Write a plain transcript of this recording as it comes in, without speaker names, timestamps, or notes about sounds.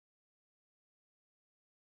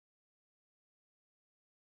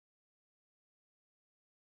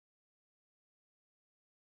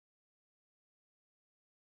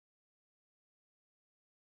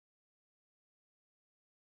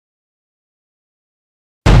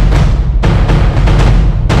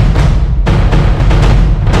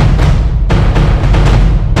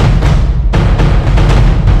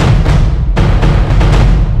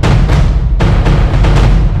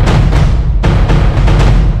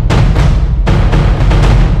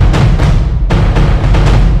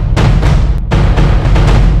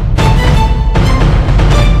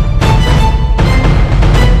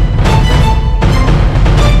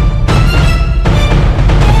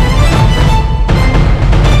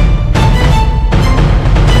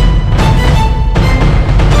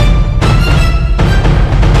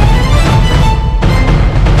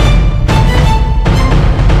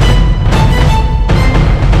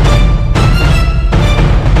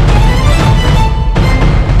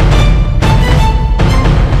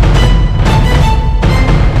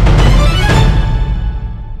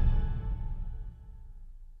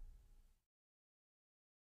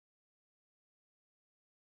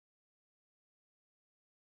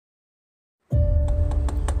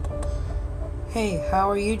Hey, how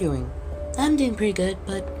are you doing? I'm doing pretty good,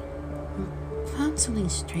 but I found something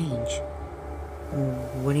strange.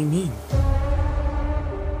 What do you mean?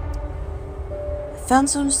 I found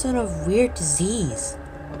some sort of weird disease.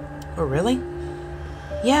 Oh, really?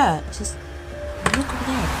 Yeah, just look over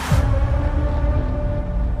there.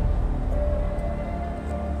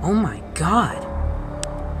 Oh my god.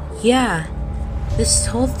 Yeah, this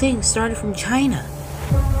whole thing started from China.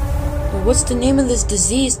 Well, what's the name of this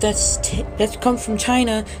disease that's come from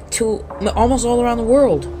China to almost all around the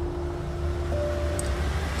world?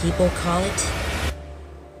 People call it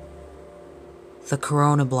The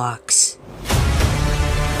Corona Blocks.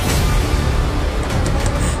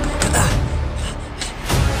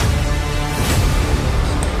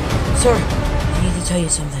 Sir, I need to tell you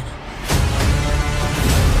something.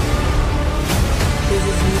 There's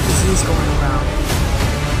this new disease going around.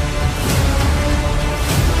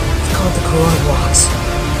 It's called the Corona Blocks.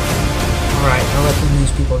 Alright, I'll let the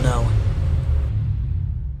news people know.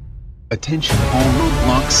 Attention all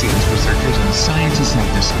roadblock scenes researchers and scientists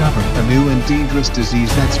have discovered a new and dangerous disease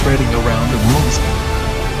that's spreading around the world.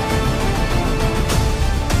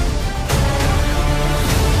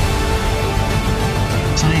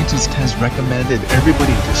 Scientist has recommended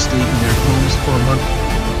everybody to stay in their homes for a month.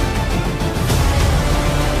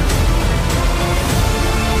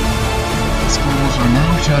 Schools are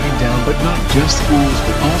now shutting down, but not just schools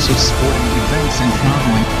but also sporting events and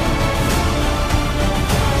traveling.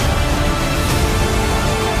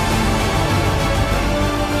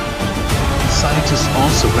 Scientists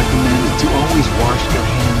also recommended to always wash your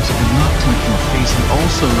hands and not touch your face, and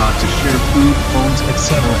also not to share food, phones,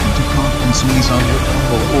 etc., and to cough and sneeze on your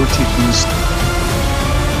elbow or tissues.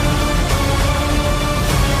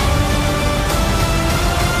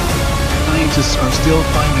 Scientists are still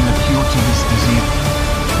finding a cure to this disease.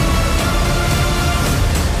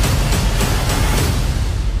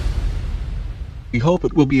 We hope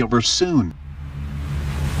it will be over soon.